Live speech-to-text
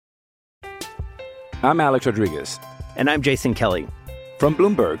I'm Alex Rodriguez. And I'm Jason Kelly. From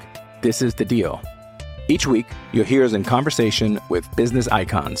Bloomberg, this is The Deal. Each week, you'll hear us in conversation with business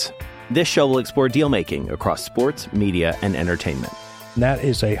icons. This show will explore deal-making across sports, media, and entertainment. That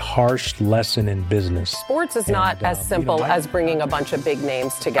is a harsh lesson in business. Sports is not as simple as bringing a bunch of big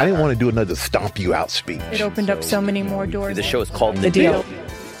names together. I didn't want to do another stomp you out speech. It opened up so many more doors. The show is called The Deal.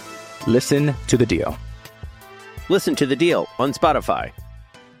 Listen to The Deal. Listen to The Deal on Spotify.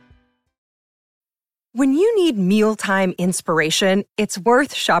 When you need mealtime inspiration, it's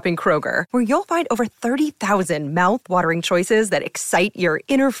worth shopping Kroger, where you'll find over 30,000 mouth-watering choices that excite your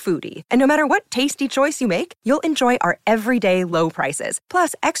inner foodie. And no matter what tasty choice you make, you'll enjoy our everyday low prices,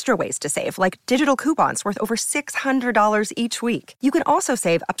 plus extra ways to save, like digital coupons worth over $600 each week. You can also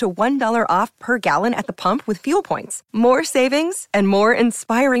save up to $1 off per gallon at the pump with fuel points. More savings and more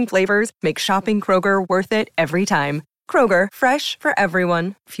inspiring flavors make shopping Kroger worth it every time. Kroger, fresh for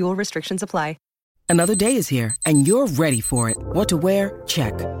everyone. Fuel restrictions apply. Another day is here, and you're ready for it. What to wear?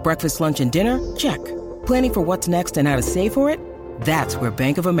 Check. Breakfast, lunch, and dinner? Check. Planning for what's next and how to save for it? That's where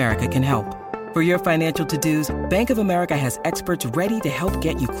Bank of America can help. For your financial to-dos, Bank of America has experts ready to help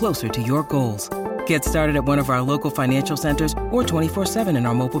get you closer to your goals. Get started at one of our local financial centers or 24/7 in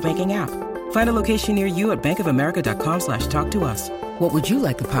our mobile banking app. Find a location near you at bankofamerica.com/talktous. What would you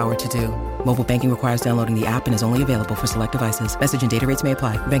like the power to do? Mobile banking requires downloading the app and is only available for select devices. Message and data rates may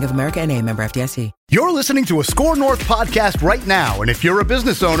apply. Bank of America N.A., member FDIC. You're listening to a Score North podcast right now, and if you're a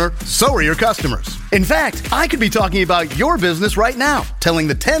business owner, so are your customers. In fact, I could be talking about your business right now, telling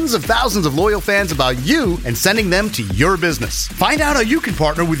the tens of thousands of loyal fans about you and sending them to your business. Find out how you can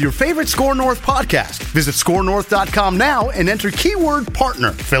partner with your favorite Score North podcast. Visit scorenorth.com now and enter keyword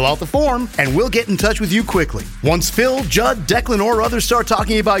partner. Fill out the form, and we'll get in touch with you quickly. Once Phil, Judd, Declan, or others start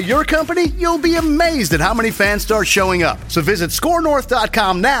talking about your company, you'll be amazed at how many fans start showing up. So visit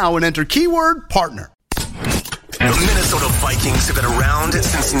scorenorth.com now and enter keyword partner. The Minnesota Vikings have been around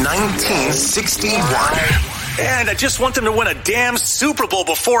since 1961. And I just want them to win a damn Super Bowl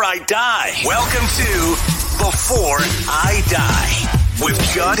before I die. Welcome to Before I Die with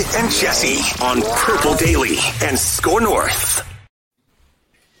Judd and Jesse on Purple Daily and Score North.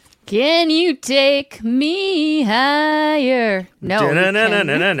 Can you take me higher? No.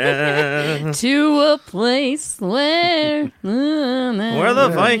 To a place where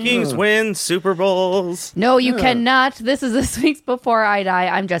the Vikings win Super Bowls. No, you cannot. This is this week's Before I Die.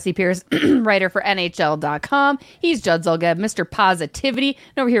 I'm Jesse Pierce, writer for NHL.com. He's Judd Zulgad, Mr. Positivity.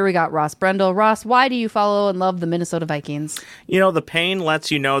 And over here we got Ross Brendel. Ross, why do you follow and love the Minnesota Vikings? You know, the pain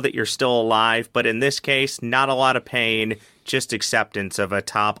lets you know that you're still alive, but in this case, not a lot of pain. Just acceptance of a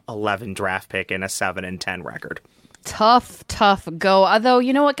top 11 draft pick and a 7-10 record. Tough go. Although,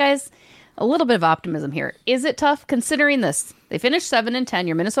 you know what, guys? A little bit of optimism here. Is it tough considering this? They finished 7-10.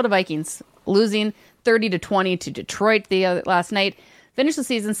 Your Minnesota Vikings losing 30-20 to Detroit last night. Finished the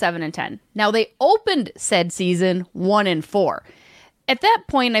season 7-10. Now they opened said season 1-4. At that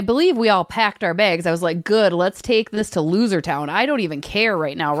point, I believe we all packed our bags. I was like, good, let's take this to loser town. I don't even care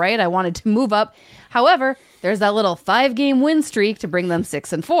right now, right? I wanted to move up. However, there's that little 5-game win streak to bring them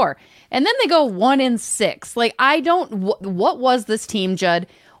 6-4. And then they go 1-6. Like, what was this team, Judd?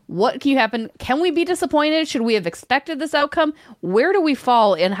 What can happen? Can we be disappointed? Should we have expected this outcome? Where do we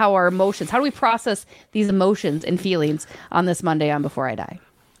fall in how our emotions, how do we process these emotions and feelings on this Monday on Before I Die?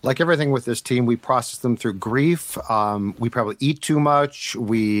 Like everything with this team, we process them through grief. We probably eat too much.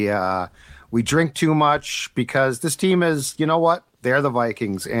 We drink too much because this team is, you know what? They're the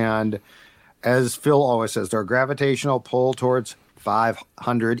Vikings. And as Phil always says, their gravitational pull towards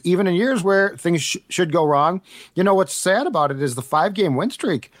 500, even in years where things should go wrong. You know, what's sad about it is the 5-game win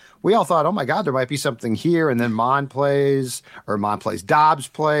streak. We all thought, oh my God, there might be something here. And then Dobbs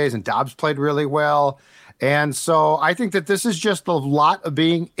plays, and Dobbs played really well. And so I think that this is just a lot of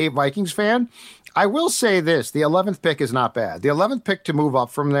being a Vikings fan. I will say this, the 11th pick is not bad. The 11th pick to move up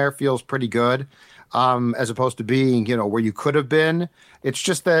from there feels pretty good, as opposed to being, where you could have been. It's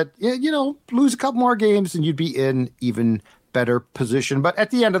just that, lose a couple more games and you'd be in even better position. But at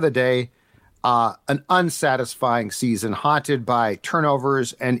the end of the day, an unsatisfying season haunted by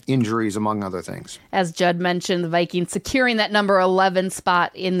turnovers and injuries, among other things. As Judd mentioned, the Vikings securing that number 11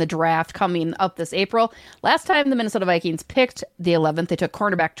 spot in the draft coming up this April. Last time the Minnesota Vikings picked the 11th, they took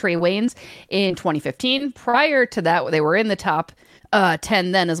cornerback Trey Waynes in 2015. Prior to that, they were in the top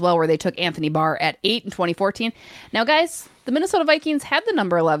 10 then as well, where they took Anthony Barr at 8 in 2014. Now, guys, the Minnesota Vikings had the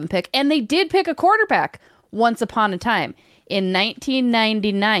number 11 pick, and they did pick a quarterback once upon a time. In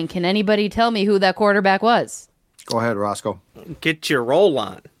 1999, can anybody tell me who that quarterback was? Go ahead, Roscoe. Get your roll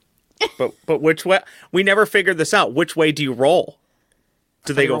on. But which way? We never figured this out. Which way do you roll?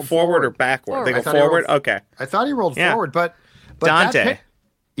 Do they go forward or backward? They go forward? Okay. I thought he rolled forward, but Dante. That pick,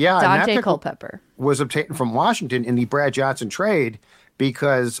 Dante Culpepper was obtained from Washington in the Brad Johnson trade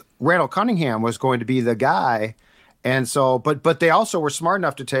because Randall Cunningham was going to be the guy. And so, but they also were smart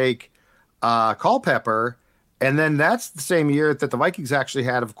enough to take Culpepper. And then that's the same year that the Vikings actually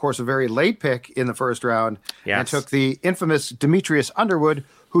had, of course, a very late pick in the first round and took the infamous Demetrius Underwood,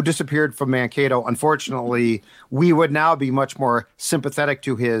 who disappeared from Mankato. Unfortunately, we would now be much more sympathetic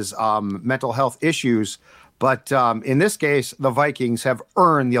to his mental health issues. But in this case, the Vikings have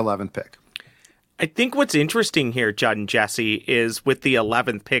earned the 11th pick. I think what's interesting here, Judd and Jesse, is with the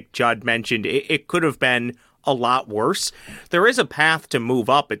 11th pick Judd mentioned, it could have been a lot worse. There is a path to move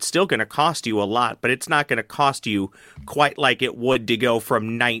up. It's still going to cost you a lot, but it's not going to cost you quite like it would to go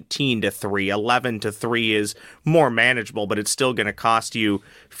from 19 to 3. 11 to 3 is more manageable, but it's still going to cost you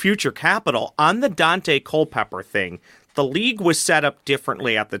future capital. On the Dante Culpepper thing, the league was set up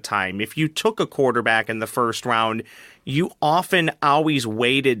differently at the time. If you took a quarterback in the first round, you often always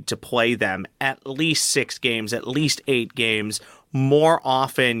waited to play them at least 6 games, at least 8 games. More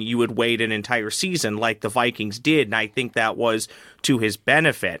often, you would wait an entire season like the Vikings did, and I think that was to his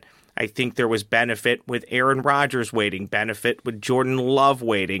benefit. I think there was benefit with Aaron Rodgers waiting, benefit with Jordan Love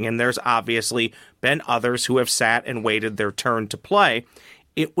waiting, and there's obviously been others who have sat and waited their turn to play.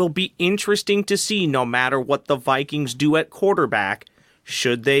 It will be interesting to see, no matter what the Vikings do at quarterback,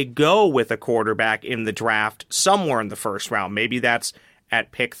 should they go with a quarterback in the draft somewhere in the first round. Maybe that's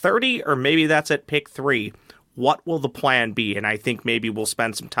at pick 30 or maybe that's at pick 3. What will the plan be? And I think maybe we'll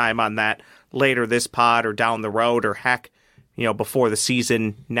spend some time on that later this pod or down the road or heck, before the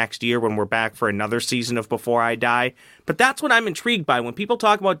season next year when we're back for another season of Before I Die. But that's what I'm intrigued by. When people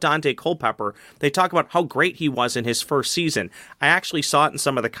talk about Dante Culpepper, they talk about how great he was in his first season. I actually saw it in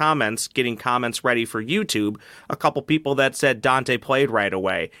some of the comments, getting comments ready for YouTube, a couple people that said Dante played right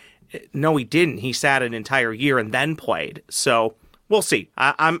away. No, he didn't. He sat an entire year and then played. So we'll see.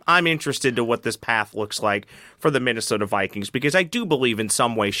 I'm interested to what this path looks like for the Minnesota Vikings because I do believe in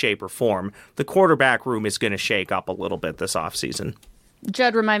some way, shape, or form the quarterback room is going to shake up a little bit this offseason.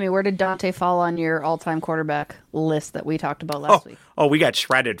 Judd, remind me, where did Dante fall on your all-time quarterback list that we talked about last week? Oh, we got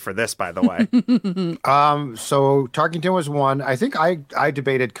shredded for this, by the way. So Tarkington was 1. I think I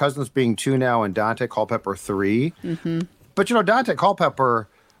debated Cousins being 2 now and Dante Culpepper 3. Mm-hmm. But, Dante Culpepper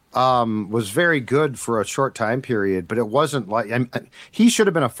was very good for a short time period, but it wasn't like he should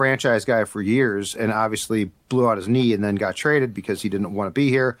have been a franchise guy for years and obviously blew out his knee and then got traded because he didn't want to be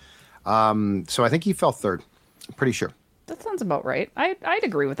here. So I think he fell 3rd. I'm pretty sure. That sounds about right. I'd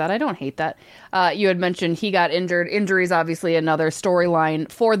agree with that. I don't hate that. You had mentioned he got injured. Injuries, obviously, another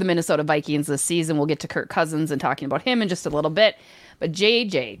storyline for the Minnesota Vikings this season. We'll get to Kirk Cousins and talking about him in just a little bit. But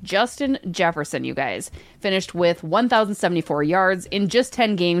Justin Jefferson, you guys, finished with 1,074 yards in just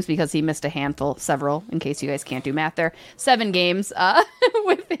 10 games because he missed several, in case you guys can't do math there, 7 games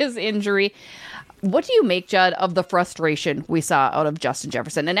with his injury. What do you make, Judd, of the frustration we saw out of Justin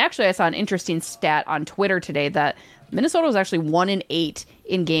Jefferson? And actually, I saw an interesting stat on Twitter today that Minnesota was actually 1-8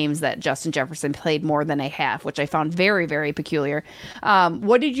 in games that Justin Jefferson played more than a half, which I found very, very peculiar.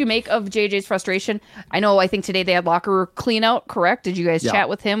 What did you make of JJ's frustration? I think today they had locker clean out, correct? Did you guys chat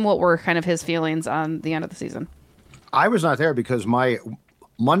with him? What were kind of his feelings on the end of the season? I was not there because my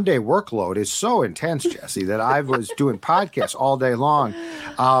Monday workload is so intense, Jesse, that I was doing podcasts all day long.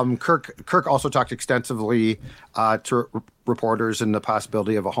 Kirk also talked extensively to reporters and the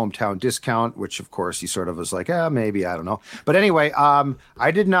possibility of a hometown discount, which of course he sort of was like, maybe, I don't know. But anyway,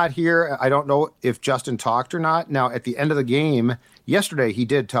 I did not hear, I don't know if Justin talked or not. Now, at the end of the game yesterday, he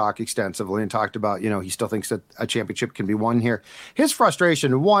did talk extensively and talked about, he still thinks that a championship can be won here. His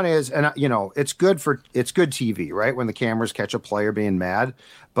frustration, one is, and it's good TV, right? When the cameras catch a player being mad,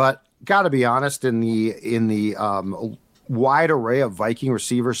 but got to be honest, in the wide array of Viking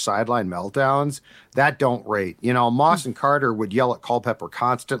receivers sideline meltdowns that don't rate. Moss and Carter would yell at Culpepper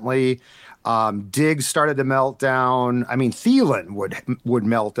constantly. Diggs started to melt down. I mean, Thielen would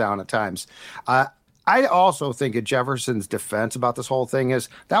melt down at times. I also think at Jefferson's defense about this whole thing is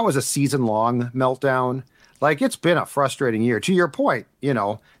that was a season-long meltdown. Like, it's been a frustrating year. To your point,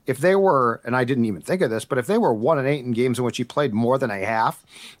 if they were, and I didn't even think of this, but if they were 1-8 in games in which he played more than a half,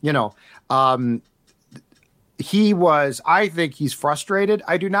 I think he's frustrated.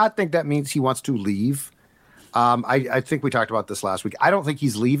 I do not think that means he wants to leave. I think we talked about this last week. I don't think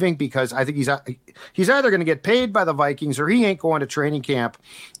he's leaving because I think he's either going to get paid by the Vikings or he ain't going to training camp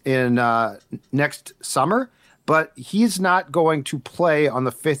in next summer. But he's not going to play on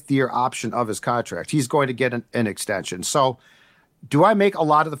the 5th-year option of his contract. He's going to get an extension. So do I make a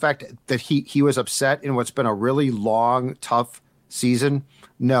lot of the fact that he was upset in what's been a really long, tough season?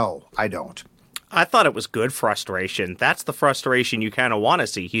 No, I don't. I thought it was good frustration. That's the frustration you kind of want to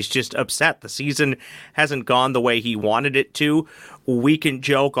see. He's just upset. The season hasn't gone the way he wanted it to. We can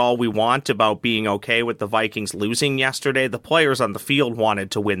joke all we want about being okay with the Vikings losing yesterday. The players on the field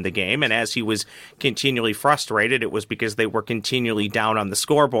wanted to win the game, and as he was continually frustrated, it was because they were continually down on the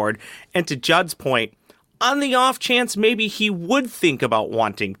scoreboard. And to Judd's point, on the off chance maybe he would think about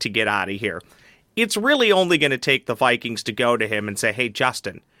wanting to get out of here, it's really only going to take the Vikings to go to him and say, hey,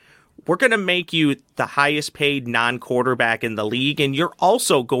 Justin, we're going to make you the highest paid non-quarterback in the league, and you're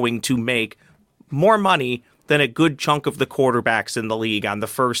also going to make more money than a good chunk of the quarterbacks in the league on the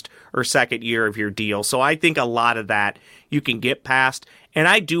first or second year of your deal. So I think a lot of that you can get past, and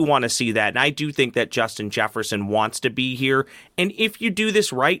I do want to see that, and I do think that Justin Jefferson wants to be here. And if you do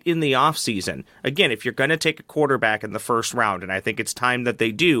this right in the offseason, again, if you're going to take a quarterback in the first round, and I think it's time that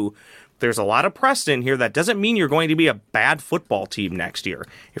they do, there's a lot of precedent here. That doesn't mean you're going to be a bad football team next year.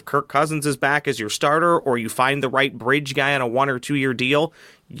 If Kirk Cousins is back as your starter, or you find the right bridge guy on a 1 or 2 year deal,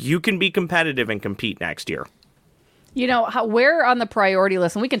 you can be competitive and compete next year. You know, where on the priority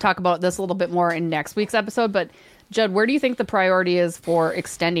list, and we can talk about this a little bit more in next week's episode, but Judd, where do you think the priority is for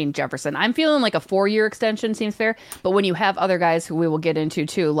extending Jefferson? I'm feeling like a 4-year extension seems fair, but when you have other guys who we will get into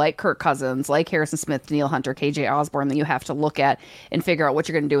too, like Kirk Cousins, like Harrison Smith, Danielle Hunter, KJ Osborne, that you have to look at and figure out what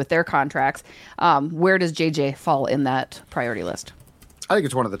you're going to do with their contracts, where does JJ fall in that priority list? I think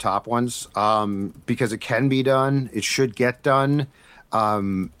it's one of the top ones because it can be done. It should get done.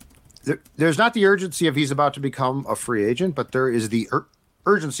 There's not the urgency of he's about to become a free agent, but there is the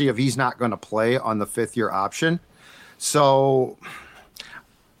urgency of he's not going to play on the 5th-year option. So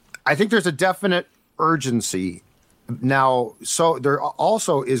I think there's a definite urgency now. So there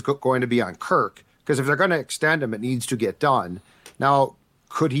also is going to be on Kirk, because if they're going to extend him, it needs to get done. Now,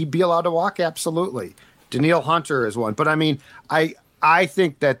 could he be allowed to walk? Absolutely. Danielle Hunter is one. But I mean, I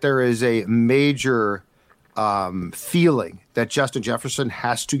think that there is a major feeling that Justin Jefferson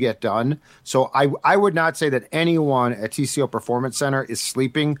has to get done. So I would not say that anyone at TCO Performance Center is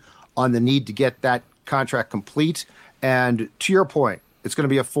sleeping on the need to get that contract complete. And to your point, it's going to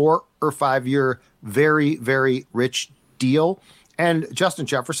be a 4 or 5 year, very, very rich deal. And Justin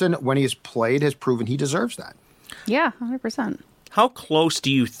Jefferson, when he has played, has proven he deserves that. Yeah, 100%. How close do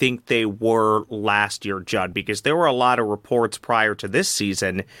you think they were last year, Judd? Because there were a lot of reports prior to this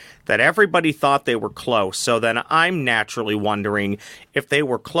season that everybody thought they were close. So then I'm naturally wondering, if they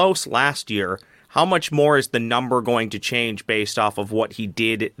were close last year, how much more is the number going to change based off of what he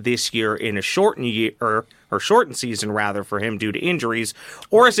did this year in a shortened year, or shortened season rather, for him due to injuries?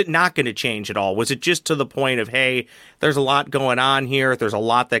 Or is it not going to change at all? Was it just to the point of, hey, there's a lot going on here, there's a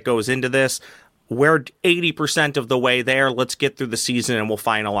lot that goes into this, we're 80% of the way there, let's get through the season and we'll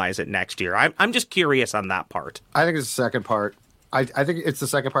finalize it next year? I'm just curious on that part. I think it's the second part. I think it's the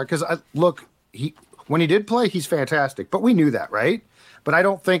second part because, look, when he did play, he's fantastic. But we knew that, right? But I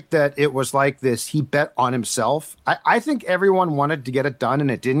don't think that it was like this. He bet on himself. I think everyone wanted to get it done and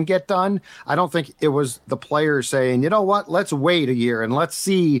it didn't get done. I don't think it was the players saying, you know what, let's wait a year and let's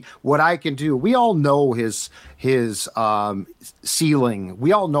see what I can do. We all know his ceiling.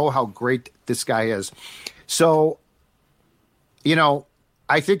 We all know how great this guy is. So, you know,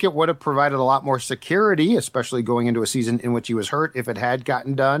 I think it would have provided a lot more security, especially going into a season in which he was hurt, if it had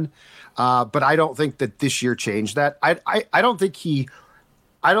gotten done. But I don't think that this year changed that. I don't think he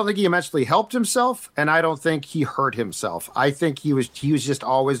immensely helped himself, and I don't think he hurt himself. I think he was just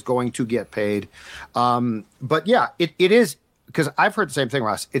always going to get paid. But yeah, it is, because I've heard the same thing,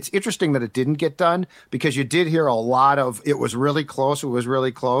 Ross. It's interesting that it didn't get done, because you did hear a lot of, it was really close,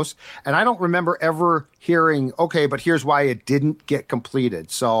 and I don't remember ever hearing, okay, but here's why it didn't get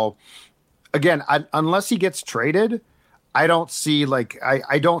completed. So again, unless he gets traded, I don't see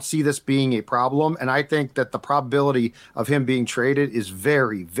I don't see this being a problem, and I think that the probability of him being traded is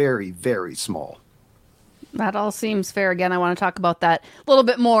very, very, very small. That all seems fair. Again, I want to talk about that a little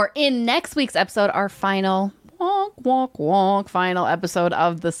bit more in next week's episode, our final final episode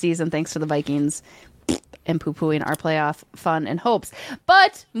of the season, thanks to the Vikings and poo-pooing our playoff fun and hopes.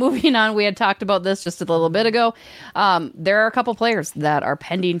 But moving on, we had talked about this just a little bit ago. There are a couple players that are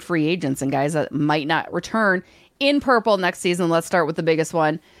pending free agents and guys that might not return in purple next season. Let's start with the biggest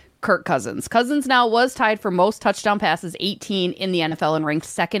one, Kirk Cousins. Cousins now was tied for most touchdown passes, 18 in the NFL, and ranked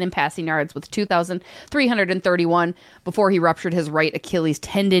second in passing yards with 2,331 before he ruptured his right Achilles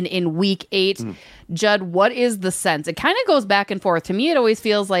tendon in week 8. Judd, what is the sense? It kind of goes back and forth. To me, it always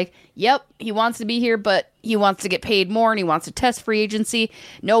feels like, yep, he wants to be here, but he wants to get paid more and he wants to test free agency.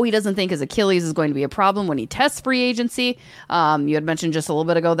 No, he doesn't think his Achilles is going to be a problem when he tests free agency. You had mentioned just a little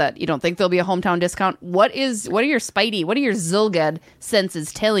bit ago that you don't think there'll be a hometown discount. What are your Zolgad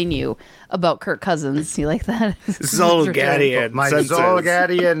senses telling you about Kirk Cousins? You like that? Zolgadian. My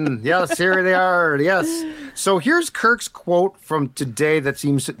Zolgadian. Yes, here they are. Yes. So here's Kirk's quote from today that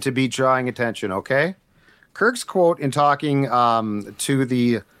seems to be drawing attention, okay? Kirk's quote in talking to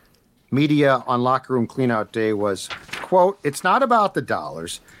the media on Locker Room Cleanout Day was, quote, "It's not about the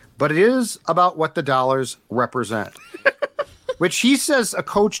dollars, but it is about what the dollars represent." Which he says a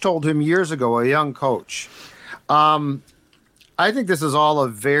coach told him years ago, a young coach. I think this is all a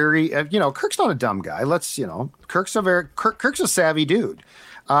very, Kirk's not a dumb guy. Kirk's a savvy dude.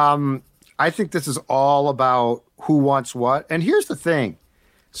 I think this is all about who wants what. And here's the thing.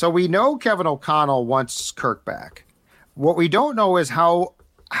 So we know Kevin O'Connell wants Kirk back. What we don't know is how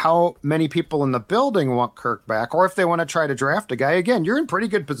many people in the building want Kirk back, or if they want to try to draft a guy. Again, you're in pretty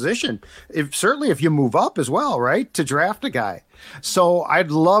good position, certainly if you move up as well, right, to draft a guy. So I'd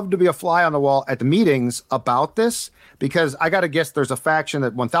love to be a fly on the wall at the meetings about this, because I got to guess there's a faction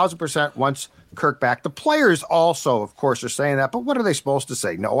that 1,000% wants Kirk back. The players also, of course, are saying that, but what are they supposed to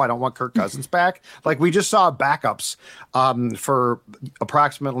say? No, I don't want Kirk Cousins back. Like we just saw backups for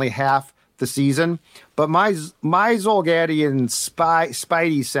approximately half the season, but my Zolgadian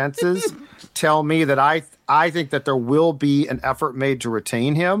spidey senses tell me that I think that there will be an effort made to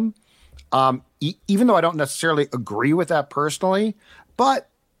retain him, even though I don't necessarily agree with that personally. But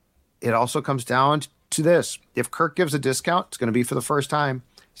it also comes down to this: if Kirk gives a discount, it's going to be for the first time.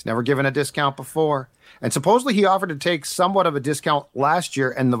 He's never given a discount before, and supposedly he offered to take somewhat of a discount last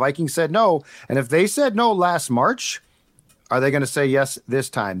year, and the Vikings said no. And if they said no last March, are they going to say yes this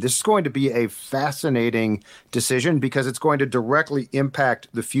time? This is going to be a fascinating decision, because it's going to directly impact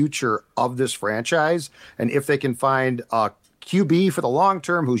the future of this franchise. And if they can find a QB for the long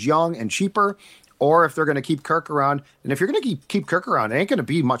term who's young and cheaper, or if they're going to keep Kirk around. And if you're going to keep Kirk around, it ain't going to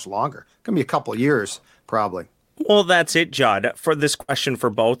be much longer. It's going to be a couple of years, probably. Well, that's it, Judd. For this question for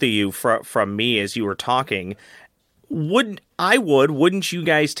both of you, from me as you were talking, wouldn't you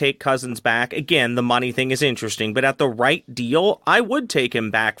guys take Cousins back? Again, the money thing is interesting, but at the right deal, I would take him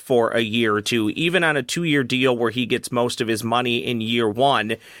back for a year or two, even on a 2-year deal where he gets most of his money in year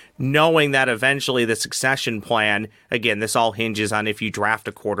one, knowing that eventually the succession plan, again, this all hinges on if you draft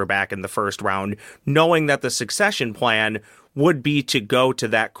a quarterback in the first round, knowing that the succession plan would be to go to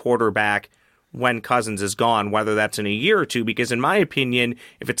that quarterback when Cousins is gone, whether that's in a year or two, because in my opinion,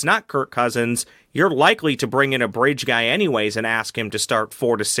 if it's not Kirk Cousins, you're likely to bring in a bridge guy anyways and ask him to start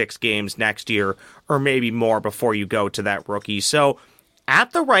 4 to 6 games next year, or maybe more before you go to that rookie. So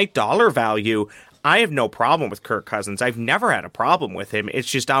at the right dollar value, I have no problem with Kirk Cousins. I've never had a problem with him. It's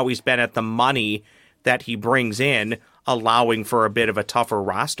just always been at the money that he brings in, allowing for a bit of a tougher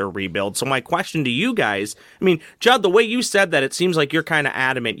roster rebuild. So my question to you guys, I mean, Judd, the way you said that, it seems like you're kind of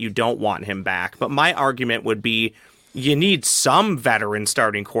adamant you don't want him back. But my argument would be you need some veteran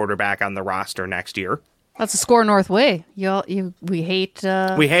starting quarterback on the roster next year. That's a Score North way. We hate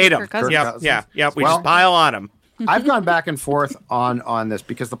him. Yeah. We just pile on him. I've gone back and forth on this,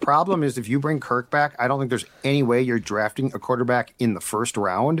 because the problem is if you bring Kirk back, I don't think there's any way you're drafting a quarterback in the first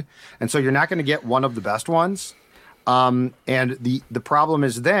round. And so you're not going to get one of the best ones. And the problem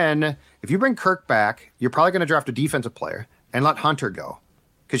is then if you bring Kirk back, you're probably going to draft a defensive player and let Hunter go,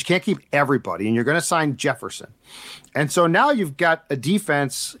 because you can't keep everybody, and you're going to sign Jefferson. And so now you've got a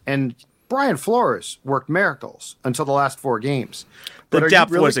defense, and Brian Flores worked miracles until the last 4 games. The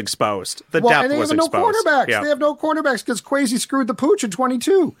depth was exposed. They have no cornerbacks. Yeah. They have no cornerbacks because Kwesi screwed the pooch in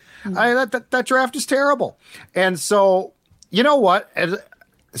 22. That draft is terrible. And so, you know what?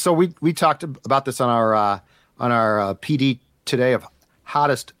 So we talked about this on our PD today of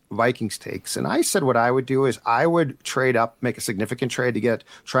hottest Vikings takes. And I said what I would do is I would trade up, make a significant trade to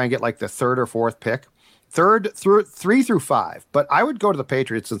try and get like the 3rd or 4th pick. 3 through 5. But I would go to the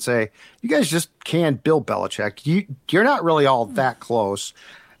Patriots and say, you guys just can't Bill Belichick. You're not really all that close.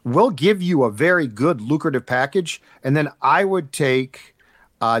 We'll give you a very good, lucrative package. And then I would take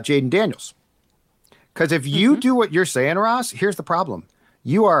Jaden Daniels. Because if you do what you're saying, Ross, here's the problem.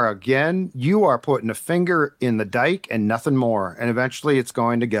 You are putting a finger in the dike and nothing more. And eventually it's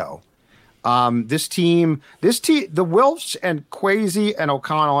going to go. This team, the Wilfs and Kwesi and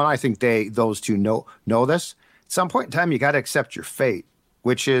O'Connell, and I think those two know this. At some point in time, you got to accept your fate,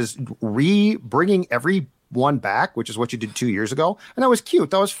 which is bringing every one back, which is what you did 2 years ago. And that was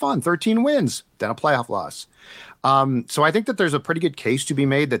cute. That was fun. 13 wins, then a playoff loss. So I think that there's a pretty good case to be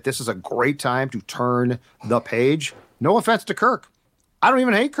made that this is a great time to turn the page. No offense to Kirk. I don't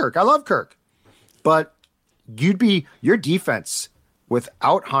even hate Kirk. I love Kirk. But your defense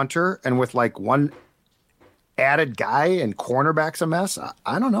without Hunter and with like one added guy and cornerback's a mess.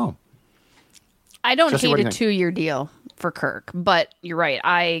 I don't know. I don't hate a 2-year deal for Kirk, but you're right.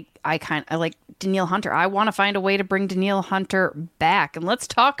 I like Danielle Hunter. I want to find a way to bring Danielle Hunter back. And let's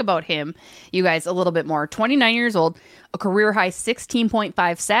talk about him, you guys, a little bit more. 29 years old, a career high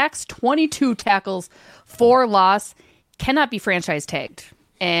 16.5 sacks, 22 tackles, 4 loss, cannot be franchise tagged.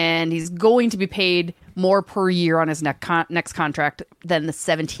 And he's going to be paid more per year on his next contract than the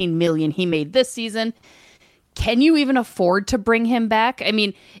 $17 million he made this season. Can you even afford to bring him back? I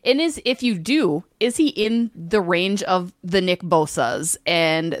mean, if you do, is he in the range of the Nick Bosas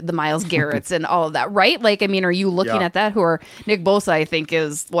and the Myles Garretts and all of that, right? Like, I mean, are you looking at that? Who are Nick Bosa, I think,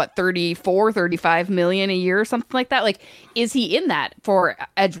 is what, 35 million a year or something like that? Like, is he in that for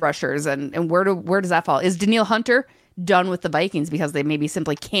edge rushers? And where does that fall? Is Danielle Hunter done with the Vikings because they maybe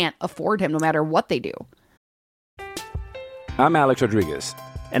simply can't afford him no matter what they do? I'm Alex Rodriguez.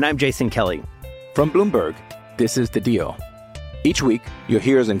 And I'm Jason Kelly. From Bloomberg, this is The Deal. Each week, you'll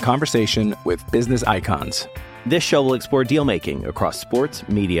hear us in conversation with business icons. This show will explore deal-making across sports,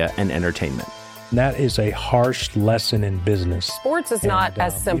 media, and entertainment. That is a harsh lesson in business. Sports is not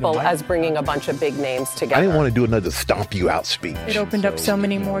as simple as bringing a bunch of big names together. I didn't want to do another stomp you out speech. It opened up so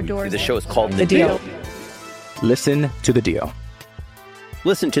many more doors. The show is called The Deal. Listen to The Deal.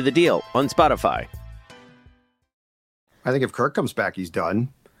 Listen to The Deal on Spotify. I think if Kirk comes back, he's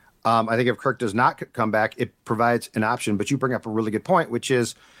done. I think if Kirk does not come back, it provides an option. But you bring up a really good point, which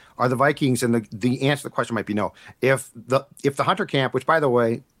is, are the Vikings, and the answer to the question might be no. If the Hunter camp, which by the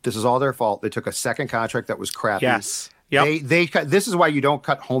way, this is all their fault, they took a second contract that was crappy. Yes. Yep. They this is why you don't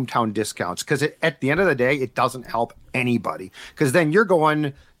cut hometown discounts, because at the end of the day, it doesn't help anybody. Because then you're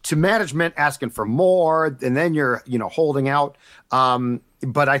going to management asking for more, and then you're holding out.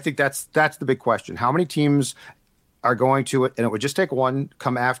 But I think that's the big question. How many teams are going to it, and it would just take one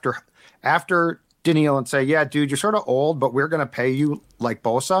come after Danielle and say, yeah, dude, you're sort of old, but we're going to pay you like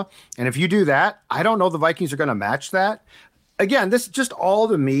Bosa. And if you do that, I don't know the Vikings are going to match that. Again, this just all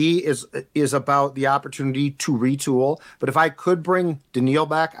to me is about the opportunity to retool. But if I could bring Danielle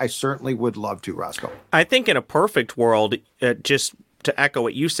back, I certainly would love to, Roscoe. I think in a perfect world, just to echo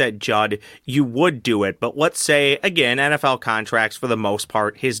what you said, Judd, you would do it. But let's say, again, NFL contracts, for the most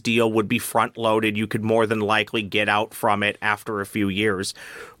part, his deal would be front-loaded. You could more than likely get out from it after a few years.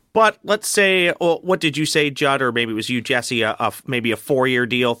 But let's say, what did you say, Judd, or maybe it was you, Jesse, maybe a 4-year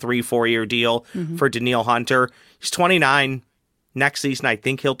deal, 4-year deal for Danielle Hunter. He's 29. Next season, I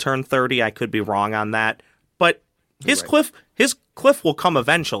think he'll turn 30. I could be wrong on that. But his cliff will come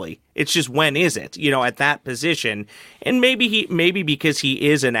eventually. It's just, when is it? At that position. And maybe because he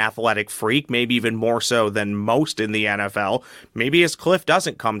is an athletic freak, maybe even more so than most in the NFL, maybe his cliff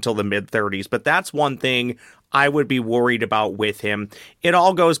doesn't come till the mid-30s. But that's one thing I would be worried about with him. It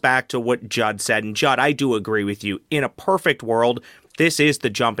all goes back to what Judd said. And Judd, I do agree with you. In a perfect world, this is the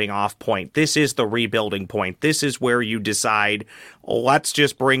jumping off point. This is the rebuilding point. This is where you decide, let's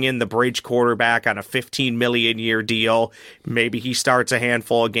just bring in the bridge quarterback on a $15 million a year deal. Maybe he starts a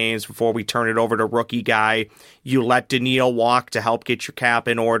handful of games before we turn it over to rookie guy. You let Danielle walk to help get your cap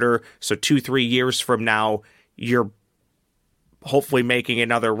in order. So 2-3 years from now, you're hopefully making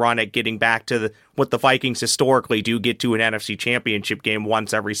another run at getting back to what the Vikings historically do, get to an NFC championship game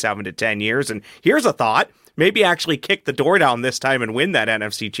once every 7 to 10 years. And here's a thought. Maybe actually kick the door down this time and win that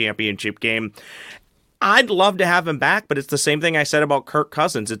NFC championship game. I'd love to have him back, but it's the same thing I said about Kirk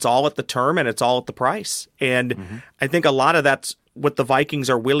Cousins. It's all at the term and it's all at the price. And I think a lot of that's what the Vikings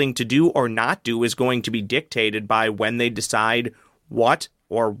are willing to do or not do is going to be dictated by when they decide what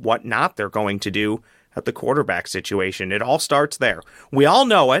or what not they're going to do at the quarterback situation. It all starts there. We all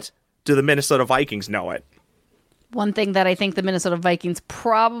know it. Do the Minnesota Vikings know it? One thing that I think the Minnesota Vikings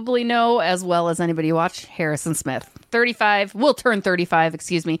probably know as well as anybody who watch, Harrison Smith. 35, will turn 35,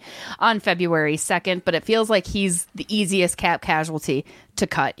 on February 2nd, but it feels like he's the easiest cap casualty to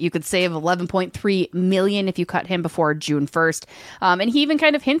cut. You could save $11.3 million if you cut him before June 1st. And he even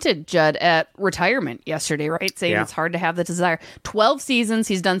kind of hinted, Judd, at retirement yesterday, right? Saying it's hard to have the desire. 12 seasons,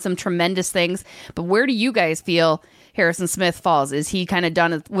 he's done some tremendous things, but where do you guys feel Harrison Smith falls? Is he kind of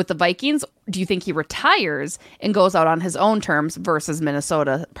done with the Vikings? Do you think he retires and goes out on his own terms versus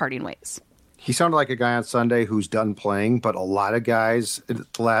Minnesota parting ways? He sounded like a guy on Sunday who's done playing, but a lot of guys,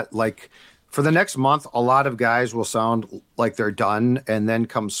 like For the next month, a lot of guys will sound like they're done, and then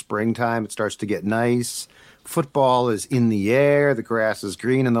come springtime, it starts to get nice. Football is in the air, the grass is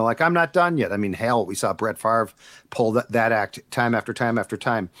green, and they're like, I'm not done yet. I mean, hell, we saw Brett Favre pull that act time after time after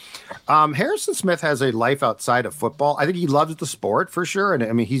time. Harrison Smith has a life outside of football. I think he loves the sport for sure, and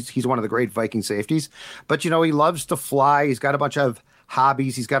I mean, he's one of the great Viking safeties. But, he loves to fly. He's got a bunch of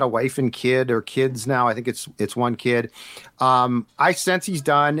hobbies. He's got a wife and kid, or kids now. I think it's one kid. I sense he's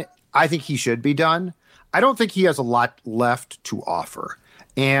done. I think he should be done. I don't think he has a lot left to offer.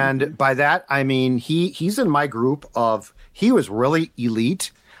 And by that, I mean, he's in my group of, he was really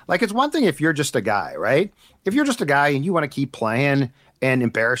elite. Like, it's one thing if you're just a guy, right? If you're just a guy and you want to keep playing and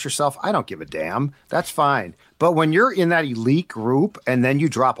embarrass yourself, I don't give a damn. That's fine. But when you're in that elite group and then you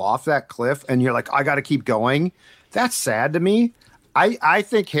drop off that cliff and you're like, I got to keep going, that's sad to me. I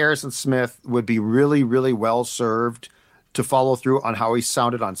think Harrison Smith would be really, really well served to follow through on how he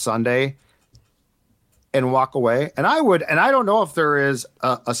sounded on Sunday and walk away. And I don't know if there is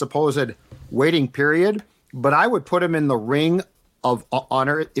a supposed waiting period, but I would put him in the ring of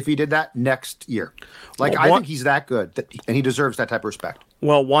honor if he did that next year. Like, I think he's that good, and he deserves that type of respect.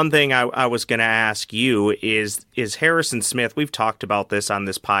 Well, one thing I was going to ask you is Harrison Smith, we've talked about this on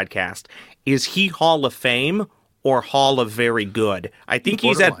this podcast, is he Hall of Fame or Hall of Very Good? I think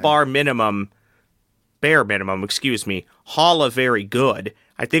he's at bare minimum, Hall of Very Good.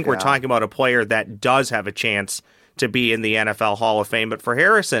 I think we're talking about a player that does have a chance to be in the NFL Hall of Fame. But for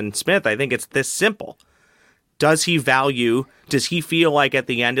Harrison Smith, I think it's this simple. Does he feel like at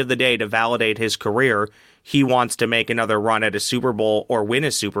the end of the day, to validate his career, he wants to make another run at a Super Bowl or win a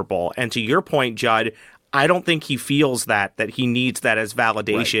Super Bowl? And to your point, Judd, I don't think he feels that he needs that as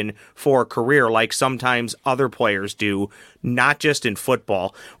validation for a career like sometimes other players do, not just in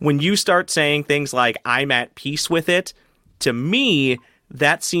football. When you start saying things like, I'm at peace with it, to me,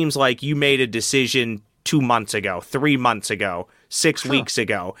 that seems like you made a decision 2 months ago, 3 months ago, 6 weeks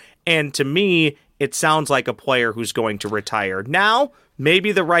ago. And to me, it sounds like a player who's going to retire. Now,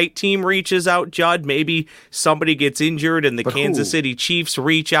 maybe the right team reaches out, Judd. Maybe somebody gets injured and the Kansas City Chiefs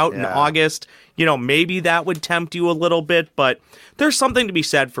reach out in August. Maybe that would tempt you a little bit. But there's something to be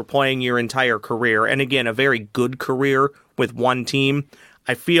said for playing your entire career. And again, a very good career with one team.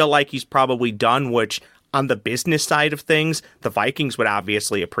 I feel like he's probably done, which on the business side of things, the Vikings would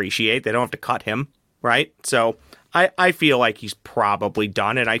obviously appreciate. They don't have to cut him, right? So I feel like he's probably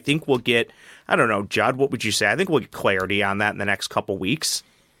done, and I think we'll get, I don't know, Judd, what would you say? I think we'll get clarity on that in the next couple weeks.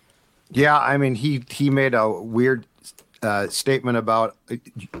 Yeah, I mean, he made a weird statement about,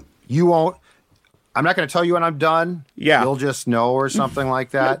 you won't, I'm not going to tell you when I'm done. Yeah. You'll just know, or something like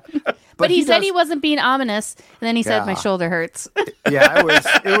that. But he said he wasn't being ominous, and then he said, my shoulder hurts. Yeah,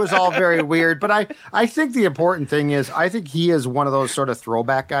 it was all very weird. But I think the important thing is, I think he is one of those sort of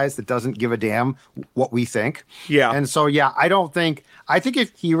throwback guys that doesn't give a damn what we think. Yeah. And so, I think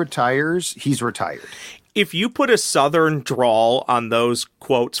if he retires, he's retired. If you put a Southern drawl on those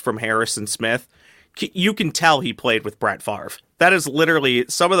quotes from Harrison Smith, you can tell he played with Brett Favre. That is literally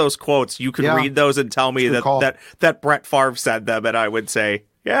some of those quotes. You could read those and tell me that Brett Favre said them, and I would say,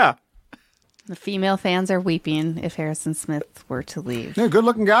 yeah. The female fans are weeping if Harrison Smith were to leave. Yeah,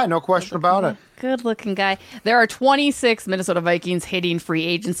 good-looking guy, no question about it. Good-looking guy. There are 26 Minnesota Vikings hitting free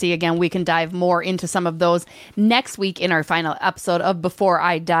agency. Again, we can dive more into some of those next week in our final episode of Before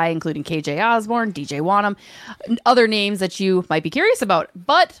I Die, including KJ Osborne, DJ Wanham, other names that you might be curious about.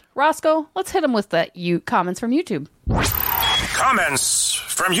 But, Roscoe, let's hit them with the comments from YouTube. Comments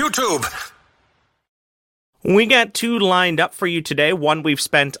from YouTube. We got two lined up for you today. One we've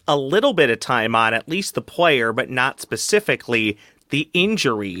spent a little bit of time on, at least the player, but not specifically the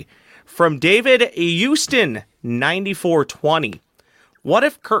injury. From David Houston, 9420. What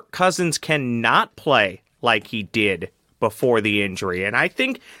if Kirk Cousins cannot play like he did before the injury? And I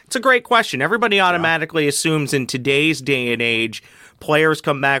think it's a great question. Everybody automatically assumes in today's day and age, players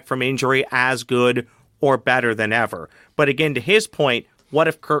come back from injury as good or better than ever. But again, to his point, what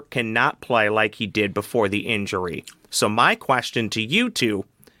if Kirk cannot play like he did before the injury? So my question to you two,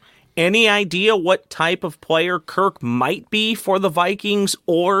 any idea what type of player Kirk might be for the Vikings,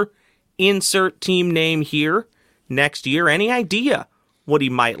 or insert team name here next year? Any idea what he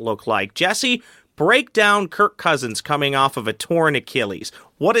might look like? Jesse, break down Kirk Cousins coming off of a torn Achilles.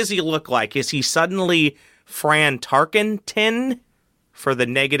 What does he look like? Is he suddenly Fran Tarkenton for the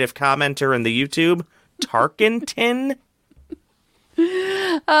negative commenter in the YouTube? Tarkenton?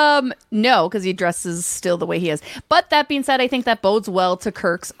 No, because he dresses still the way he is. But that being said, I think that bodes well to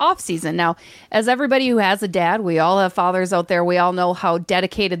Kirk's offseason. Now, as everybody who has a dad, we all have fathers out there. We all know how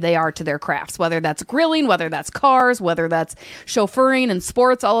dedicated they are to their crafts, whether that's grilling, whether that's cars, whether that's chauffeuring and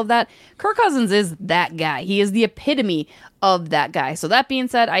sports, all of that. Kirk Cousins is that guy. He is the epitome of that guy. So that being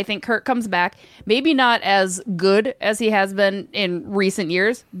said, I think Kirk comes back, maybe not as good as he has been in recent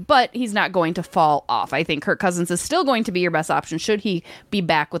years, but he's not going to fall off. I think Kirk Cousins is still going to be your best option should he be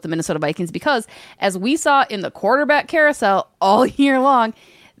back with the Minnesota Vikings, because as we saw in the quarterback carousel all year long,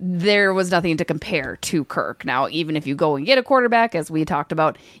 there was nothing to compare to Kirk. Now, even if you go and get a quarterback, as we talked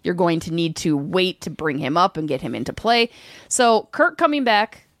about, you're going to need to wait to bring him up and get him into play. So Kirk coming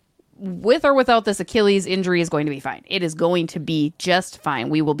back, with or without this Achilles injury, is going to be fine. It is going to be just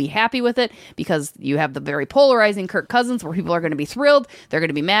fine. We will be happy with it because you have the very polarizing Kirk Cousins where people are going to be thrilled. They're going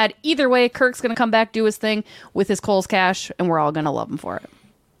to be mad. Either way, Kirk's going to come back, do his thing with his Kohl's cash, and we're all going to love him for it.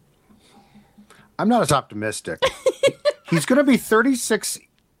 I'm not as optimistic. He's going to be 36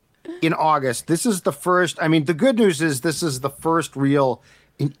 in August. This is the first. I mean, the good news is this is the first real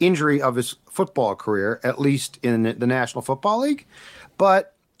injury of his football career, at least in the National Football League.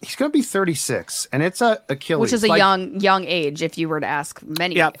 But he's going to be 36, and it's a Achilles. Which is a young age, if you were to ask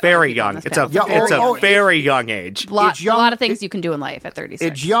many. Yeah, very young. It's a very young age. A lot of things you can do in life at 36.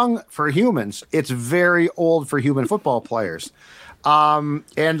 It's young for humans. It's very old for human football players. And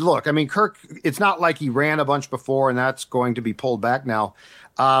look, I mean, Kirk, it's not like he ran a bunch before, and that's going to be pulled back now.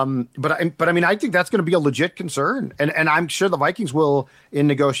 But I mean, I think that's going to be a legit concern. And I'm sure the Vikings will, in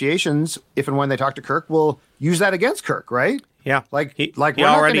negotiations, if and when they talk to Kirk, will use that against Kirk, right? Yeah. We're not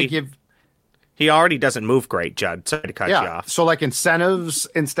going to give. He already doesn't move great, Judd. Sorry to cut you off. So like incentives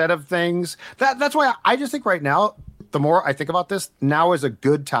instead of things. That's why I just think right now, the more I think about this, now is a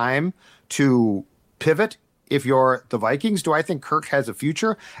good time to pivot. If you're the Vikings, do I think Kirk has a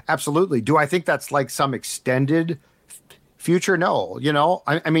future? Absolutely. Do I think that's like some extended future? No. You know,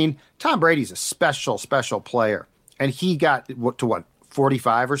 I mean, Tom Brady's a special player, and he got to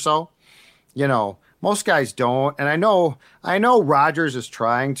 45 or so. You know, most guys don't, and I know Rodgers is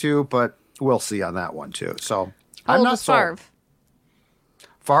trying to, but we'll see on that one too. So I'm not so.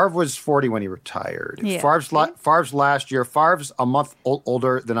 Favre was 40 when he retired. Yeah. Favre's last year. Favre's a month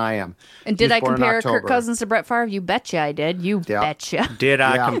older than I am. And did I compare Kirk Cousins to Brett Favre? You betcha I did. You betcha. Did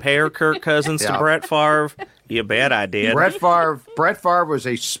I compare Kirk Cousins to Brett Favre? You bet I did. Brett Favre was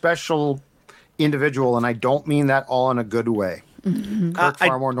a special individual, and I don't mean that all in a good way. Mm-hmm. Kirk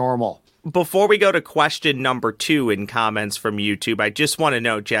far more normal. Before we go to question number 2 in comments from YouTube, I just want to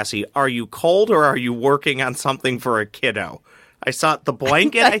know, Jesse, are you cold or are you working on something for a kiddo? I saw the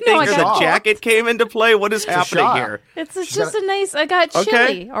blanket, I think, or the jacket came into play. What is happening here? It's just a nice, I got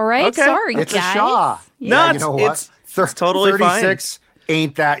chilly, all right? Okay. Sorry, it's guys. A Shaw. No, you know what? it's totally 36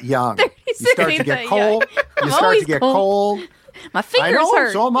 ain't that young. You start to get cold. You start to get cold. My fingers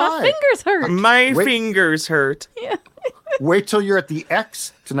hurt. So am I. My fingers hurt. My fingers hurt. Yeah. Wait till you're at the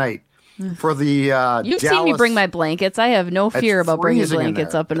X tonight. For the You've seen me bring my blankets. I have no fear about bringing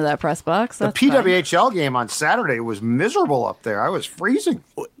blankets up into that press box. That's the PWHL game on Saturday was miserable up there. I was freezing.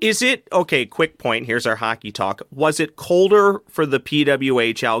 Is it, okay, quick point. Here's our hockey talk. Was it colder for the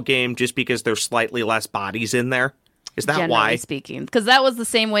PWHL game just because there's slightly less bodies in there? Is that generally why? Speaking, because that was the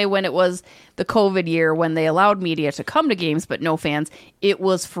same way when it was the COVID year when they allowed media to come to games but no fans. It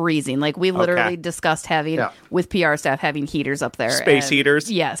was freezing. Like we literally discussed having with PR staff having heaters up there, space heaters.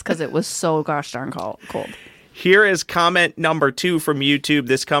 Yes, because it was so gosh darn cold. Here is comment number 2 from YouTube.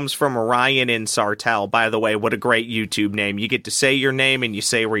 This comes from Ryan in Sartell. By the way, what a great YouTube name! You get to say your name and you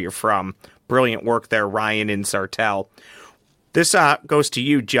say where you're from. Brilliant work there, Ryan in Sartell. This goes to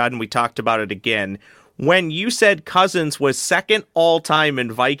you, Judd, and we talked about it again. When you said Cousins was second all-time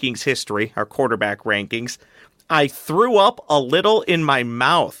in Vikings history, our quarterback rankings, I threw up a little in my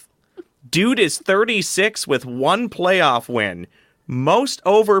mouth. Dude is 36 with 1 playoff win. Most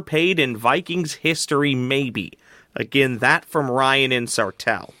overpaid in Vikings history, maybe. Again, that from Ryan in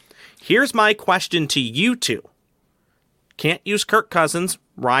Sartell. Here's my question to you two. Can't use Kirk Cousins.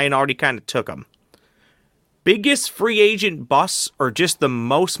 Ryan already kind of took him. Biggest free agent busts or just the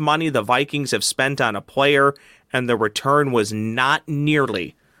most money the Vikings have spent on a player and the return was not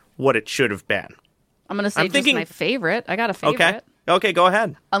nearly what it should have been? I'm going to say just my favorite. I got a favorite. Okay, go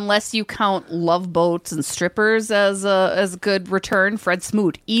ahead. Unless you count love boats and strippers as a good return, Fred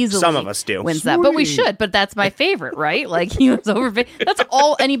Smoot easily some of us do. Wins that. But we should. But that's my favorite, right? Like he was overpaid. That's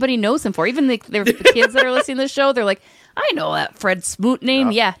all anybody knows him for. Even the kids that are listening to the show, they're like, I know that Fred Smoot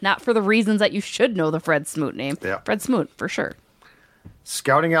name. Yeah, not for the reasons that you should know the Fred Smoot name. Yeah. Fred Smoot, for sure.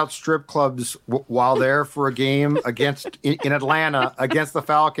 scouting out strip clubs while there for a game in Atlanta against the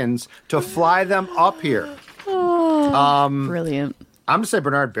Falcons to fly them up here. Brilliant. I'm going to say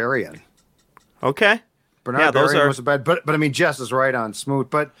Bernard Berrien. Okay. Bernard Berrien was a bad, but I mean, Jess is right on Smoot.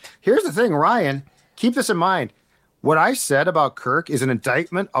 But here's the thing, Ryan, keep this in mind. What I said about Kirk is an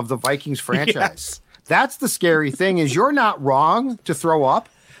indictment of the Vikings franchise. Yes. That's the scary thing is you're not wrong to throw up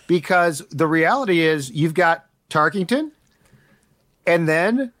because the reality is you've got Tarkington and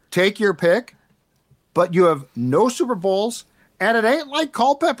then take your pick, but you have no Super Bowls. And it ain't like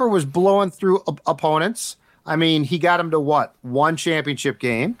Culpepper was blowing through opponents. I mean, he got him to what? One championship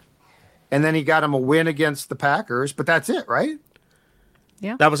game. And then he got him a win against the Packers. But that's it, right?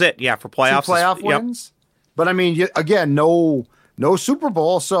 Yeah. That was it. Yeah, for playoffs. 2 playoff wins. But I mean, again, no Super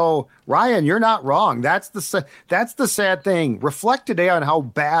Bowl. So, Ryan, you're not wrong. That's the sad thing. Reflect today on how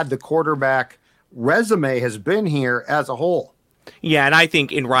bad the quarterback resume has been here as a whole. Yeah, and I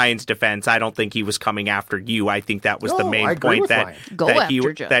think in Ryan's defense, I don't think he was coming after you. I think that was the main point that go that after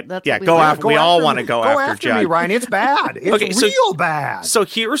he Judd. that go after. We all want to go after Judd. Me, Ryan. It's bad. It's real bad. So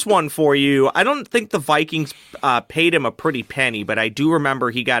here's one for you. I don't think the Vikings paid him a pretty penny, but I do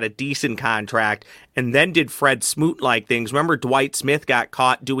remember he got a decent contract and then did Fred Smoot-like things. Remember Dwight Smith got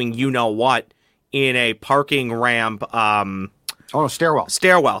caught doing you-know-what in a parking ramp. Stairwell.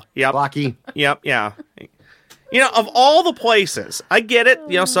 Stairwell. Yep. Blocky. Yep, yeah. You know, of all the places, I get it.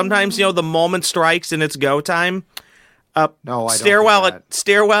 You know, sometimes the moment strikes and it's go time. No, I stairwell don't at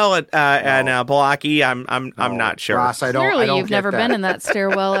stairwell at and Blocky. I'm not sure. Ross, I don't. Clearly, I don't you've never been in that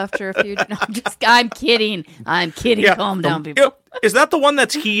stairwell after a few. No, I'm kidding. Yeah. Calm down, people. Is that the one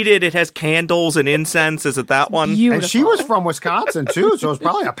that's heated? It has candles and incense. Is it that one? And she was from Wisconsin too, so it's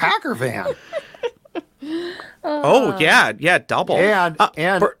probably a Packer fan. Oh yeah, double. And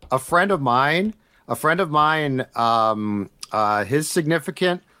a friend of mine. His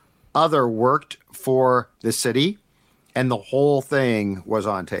significant other worked for the city, and the whole thing was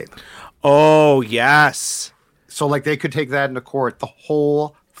on tape. Oh, yes. So, they could take that into court. The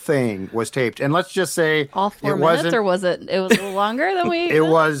whole thing was taped. And let's just say... All 4 minutes, or was it? It was a little longer than we... It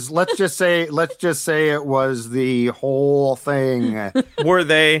was, let's just say it was the whole thing. Were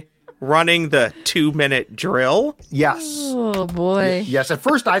they... running the 2-minute drill? Yes. Oh, boy. Yes. At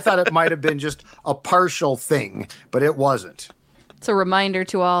first, I thought it might have been just a partial thing, but it wasn't. It's a reminder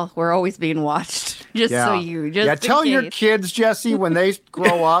to all, we're always being watched. Tell your kids, Jesse, when they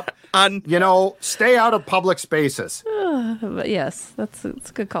grow up, stay out of public spaces. But yes, it's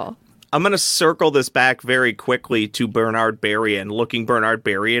a good call. I'm going to circle this back very quickly to Bernard Berrien, looking Bernard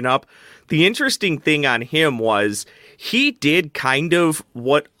Berrien up. The interesting thing on him was he did kind of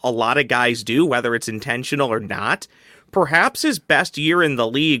what a lot of guys do, whether it's intentional or not. Perhaps his best year in the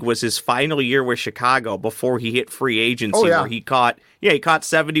league was his final year with Chicago before he hit free agency, where he caught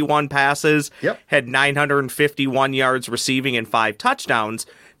 71 passes, had 951 yards receiving and 5 touchdowns.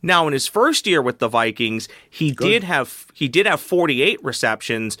 Now, in his first year with the Vikings, he did have 48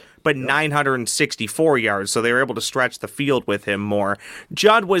 receptions, but 964 yards, so they were able to stretch the field with him more.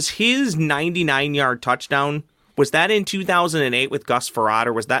 Judd, was his 99-yard touchdown, was that in 2008 with Gus Frerotte,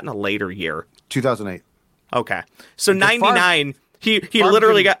 or was that in a later year? 2008. Okay. So 99, he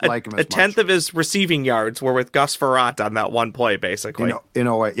literally got a tenth of his receiving yards were with Gus Frerotte on that one play, basically. In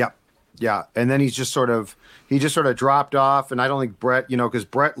a way, yeah. And then he just sort of dropped off, and I don't think Brett, because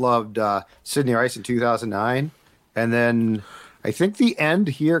Brett loved Sidney Rice in 2009, and then I think the end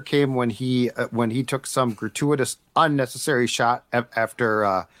here came when he took some gratuitous, unnecessary shot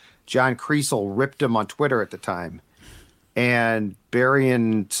after John Kriesel ripped him on Twitter at the time. And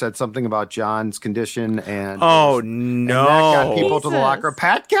Berrien said something about John's condition, and and that got people to the locker room.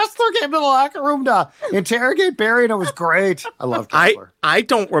 Pat Kessler came to the locker room to interrogate Berrien. It was great. I love Kessler. I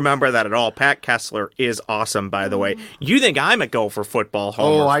don't remember that at all. Pat Kessler is awesome, by the way. You think I'm a Gopher football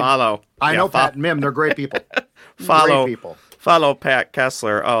homer? I know Pat and Mim. They're great people. Great people. Follow Pat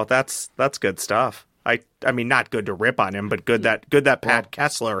Kessler. Oh, that's good stuff. I mean, not good to rip on him, but good that Pat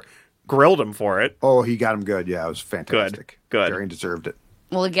Kessler grilled him for it. Oh, he got him good. Yeah, it was fantastic. Good. Berrien deserved it.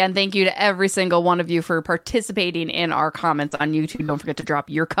 Well, again, thank you to every single one of you for participating in our comments on YouTube. Don't forget to drop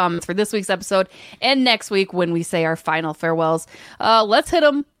your comments for this week's episode and next week when we say our final farewells. Let's hit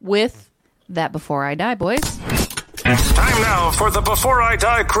them with that Before I Die, boys. Time now for the Before I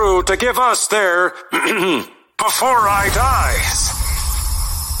Die crew to give us their Before I Dies.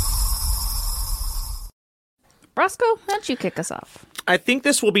 Roscoe, why don't you kick us off? I think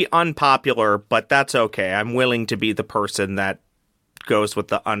this will be unpopular, but that's okay. I'm willing to be the person that goes with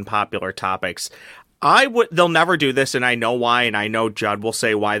the unpopular topics. They'll never do this, and I know why, and I know Judd will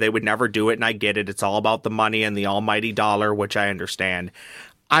say why they would never do it, and I get it. It's all about the money and the almighty dollar, which I understand.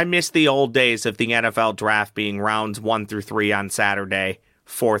 I miss the old days of the NFL draft being rounds 1 through 3 on Saturday,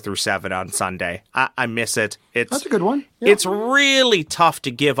 4 through 7 on Sunday. I miss it. That's a good one. Yeah. It's really tough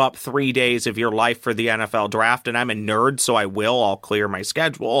to give up 3 days of your life for the NFL draft, and I'm a nerd, so I'll clear my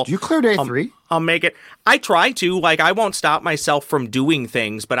schedule. You clear day 3? I'll make it. I try to. I won't stop myself from doing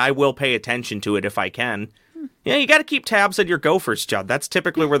things, but I will pay attention to it if I can. Yeah, you got to keep tabs on your Gophers, Judd. That's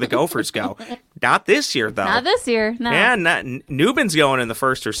typically where the Gophers go. Not this year, though. Not this year, no. Yeah, Newman's going in the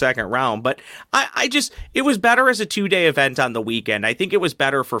first or second round. But it was better as a 2-day event on the weekend. I think it was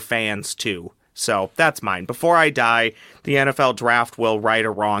better for fans, too. So that's mine. Before I die, the NFL draft will right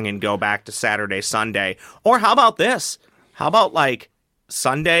or wrong and go back to Saturday, Sunday. Or how about this? How about,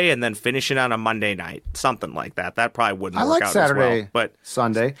 Sunday and then finishing on a Monday night? Something like that. That probably wouldn't work out Saturday, as well. But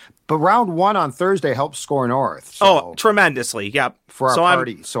Sunday. But round 1 on Thursday helps Score North. So tremendously. Yep. For our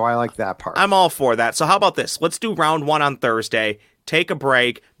party. So I like that part. I'm all for that. So how about this? Let's do round 1 on Thursday, take a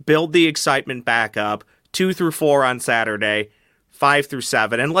break, build the excitement back up, 2 through 4 on Saturday, 5 through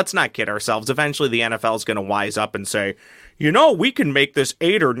 7. And let's not kid ourselves. Eventually the NFL is going to wise up and say, we can make this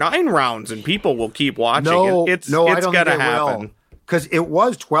 8 or 9 rounds and people will keep watching. It's going to happen. Because it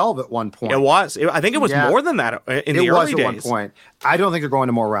was 12 at one point. It was. I think it was more than that in the early days. It was at one point. I don't think they're going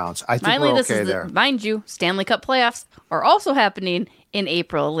to more rounds. I think we're okay there. Mind you, Stanley Cup playoffs are also happening in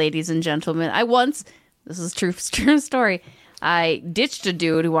April, ladies and gentlemen. This is a true story, I ditched a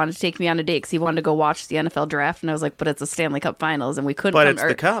dude who wanted to take me on a date because he wanted to go watch the NFL draft. And I was like, but it's a Stanley Cup finals and we couldn't it's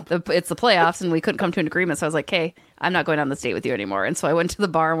the Cup. It's the playoffs and we couldn't come to an agreement. So I was like, hey, I'm not going on this date with you anymore. And so I went to the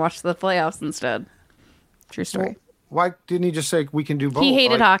bar and watched the playoffs instead. True story. Well, why didn't he just say we can do both? He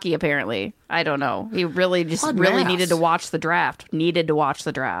hated hockey, apparently. I don't know. He really needed to watch the draft.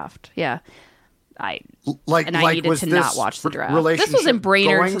 Yeah. I needed to not watch the draft. This was in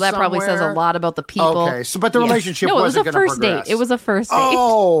Brainerd, so that probably says a lot about the people. Okay, but the relationship wasn't going to progress. No, it was a first date.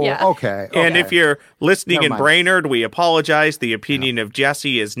 Oh, yeah. Okay. And if you're listening in Brainerd, we apologize. The opinion of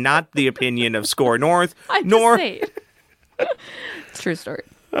Jesse is not the opinion of Score North. It's true story.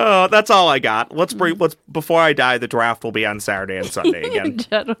 Oh, that's all I got. Let's before I die, the draft will be on Saturday and Sunday again.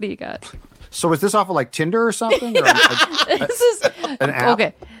 Judd, what do you got? So is this off of Tinder or something? Or this is an app?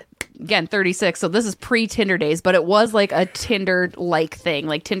 Okay. Again, 36. So this is pre-Tinder days, but it was like a Tinder-like thing.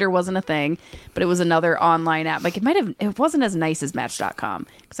 Like Tinder wasn't a thing, but it was another online app. Like it wasn't as nice as Match.com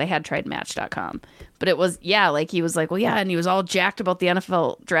because I had tried Match.com. But it was, he was like, well, yeah, and he was all jacked about the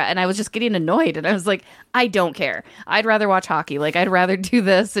NFL draft. And I was just getting annoyed. And I was like, I don't care. I'd rather watch hockey. I'd rather do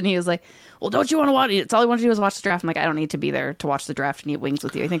this. And he was like, well, don't you want to watch it? It's all I want to do is watch the draft. I'm like, I don't need to be there to watch the draft and eat wings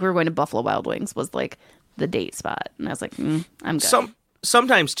with you. I think we were going to Buffalo Wild Wings was the date spot. And I was like, I'm good.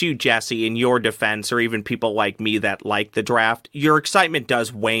 Sometimes too, Jesse, in your defense, or even people like me that like the draft, your excitement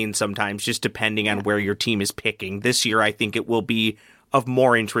does wane sometimes, just depending on where your team is picking. This year, I think it will be of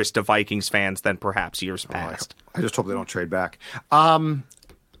more interest to Vikings fans than perhaps years past. I just hope they don't trade back. All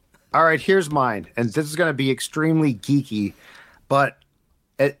right, here's mine. And this is going to be extremely geeky, but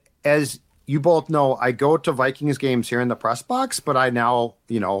as you both know, I go to Vikings games here in the press box, but I now,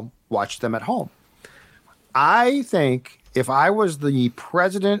 watch them at home. I think if I was the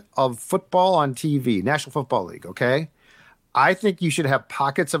president of football on TV, National Football League, okay, I think you should have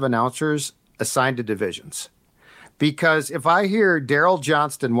pockets of announcers assigned to divisions. Because if I hear Daryl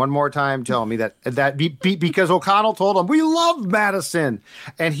Johnston one more time tell me that because O'Connell told him, we love Madison,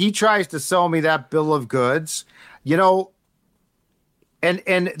 and he tries to sell me that bill of goods, and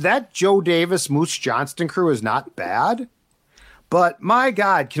that Joe Davis, Moose Johnston crew is not bad. But my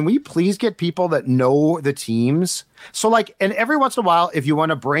God, can we please get people that know the teams? So and every once in a while, if you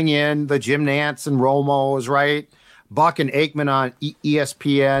want to bring in the Jim Nantz and Romos, right? Buck and Aikman on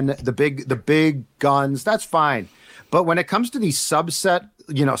ESPN, the big guns, that's fine. But when it comes to these subset,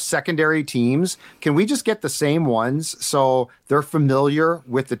 secondary teams, can we just get the same ones so they're familiar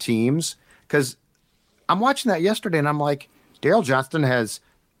with the teams? Because I'm watching that yesterday and I'm like, Daryl Johnston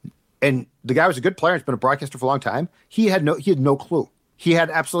and the guy was a good player. He's been a broadcaster for a long time. He had no clue. He had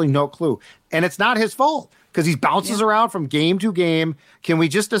absolutely no clue. And it's not his fault because he bounces around from game to game. Can we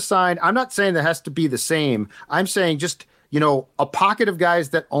just assign? I'm not saying that has to be the same. I'm saying just, a pocket of guys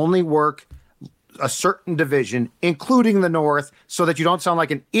that only work a certain division, including the North, so that you don't sound like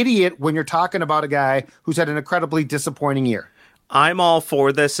an idiot when you're talking about a guy who's had an incredibly disappointing year. I'm all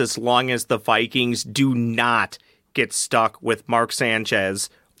for this as long as the Vikings do not get stuck with Mark Sanchez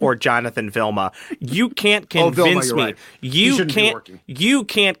or Jonathan Vilma. You can't convince Vilma, me. right. You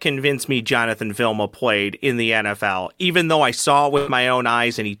can't convince me Jonathan Vilma played in the NFL, even though I saw it with my own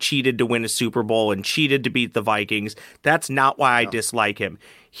eyes and he cheated to win a Super Bowl and cheated to beat the Vikings. That's not why I dislike him.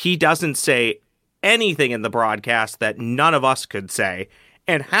 He doesn't say anything in the broadcast that none of us could say.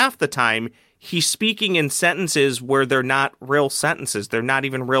 And half the time, he's speaking in sentences where they're not real sentences. They're not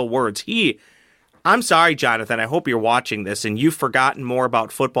even real words. I'm sorry, Jonathan. I hope you're watching this and you've forgotten more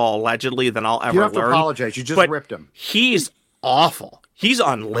about football allegedly than I'll ever learn. You don't have to apologize. You just ripped him. He's awful. He's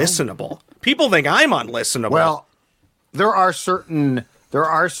unlistenable. People think I'm unlistenable. Well, there are certain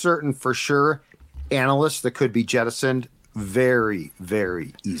for sure analysts that could be jettisoned very,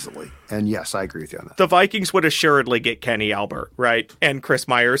 very easily. And yes, I agree with you on that. The Vikings would assuredly get Kenny Albert, right? And Chris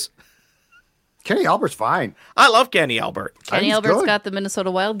Myers. Kenny Albert's fine. I love Kenny Albert. Kenny Albert's got the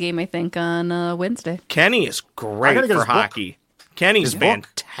Minnesota Wild game, I think, on Wednesday. Kenny is great for hockey. Kenny's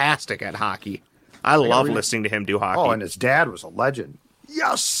fantastic at hockey. I love listening to him do hockey. Oh, and his dad was a legend.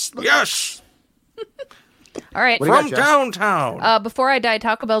 Yes. Yes. All right. From downtown. Before I die,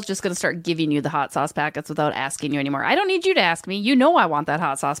 Taco Bell's just going to start giving you the hot sauce packets without asking you anymore. I don't need you to ask me. You know I want that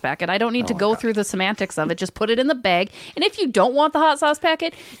hot sauce packet. I don't need to go through the semantics of it. Just put it in the bag. And if you don't want the hot sauce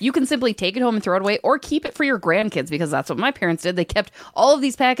packet, you can simply take it home and throw it away or keep it for your grandkids because that's what my parents did. They kept all of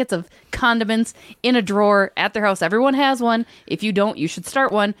these packets of condiments in a drawer at their house. Everyone has one. If you don't, you should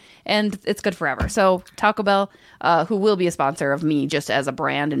start one. And it's good forever. So Taco Bell, who will be a sponsor of me just as a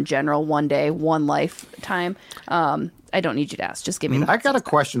brand in general, one day, one lifetime. I don't need you to ask. Just give me. I got a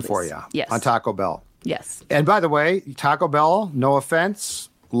question for you. Yes. On Taco Bell. Yes. And by the way, Taco Bell, no offense,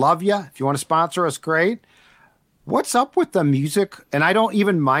 love you. If you want to sponsor us, great. What's up with the music? And I don't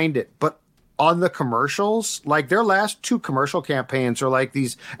even mind it, but on the commercials, like their last 2 commercial campaigns are like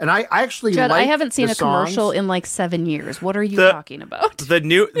these. And I actually Judd, like I haven't seen a commercial in like 7 years. What are you talking about? Why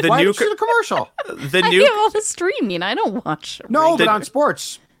didn't you see the commercial? I have all the streaming. I don't watch. But on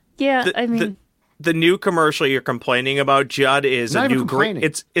sports. Yeah, the new commercial you're complaining about, Judd, is Not a even new complaining.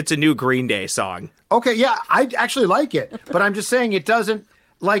 it's a new Green Day song. Okay, yeah, I actually like it, but I'm just saying it doesn't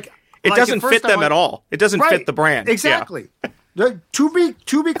doesn't fit them at all. It doesn't fit the brand. Exactly.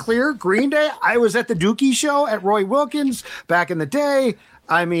 To be clear, Green Day, I was at the Dookie show at Roy Wilkins back in the day.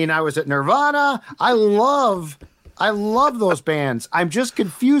 I mean, I was at Nirvana. I love those bands. I'm just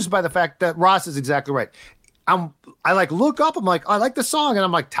confused by the fact that Ross is exactly right. I look up, I'm like, I like the song, and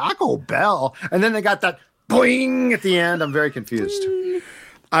I'm like, Taco Bell. And then they got that boing at the end. I'm very confused.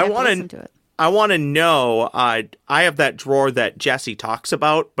 I want to know, I have that drawer that Jesse talks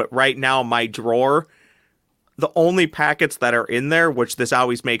about, but right now my drawer, the only packets that are in there, which this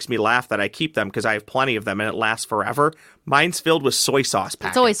always makes me laugh that I keep them because I have plenty of them and it lasts forever. Mine's filled with soy sauce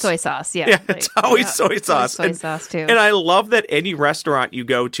packets. It's always soy sauce, yeah. Yeah, it's always soy sauce. Soy sauce too. And I love that any restaurant you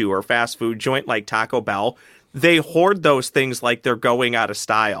go to or fast food joint like Taco Bell, they hoard those things like they're going out of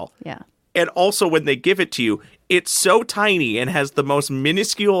style. Yeah. And also when they give it to you, it's so tiny and has the most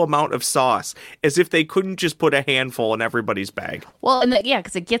minuscule amount of sauce, as if they couldn't just put a handful in everybody's bag. Well, and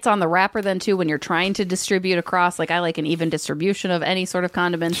because it gets on the wrapper then too when you're trying to distribute across. Like I like an even distribution of any sort of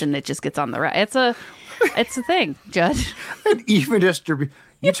condiments, and it just gets on the wrapper. It's a thing, Judge. An even distribution.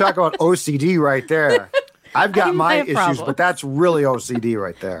 You talk about OCD right there. I've got my issues, but that's really OCD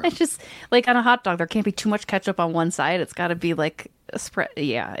right there. It's just like on a hot dog, there can't be too much ketchup on one side. It's got to be like a spread.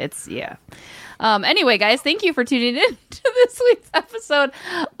 Yeah, anyway, guys, thank you for tuning in to this week's episode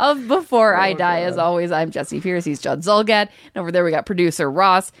of Before I Die. As always, I'm Jesse Pierce. He's Judd Zulgad. And over there, we got producer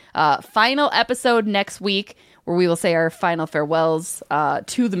Ross. Final episode next week where we will say our final farewells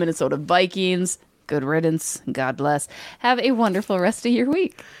to the Minnesota Vikings. Good riddance. God bless. Have a wonderful rest of your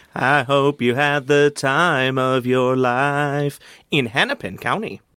week. I hope you had the time of your life in Hennepin County.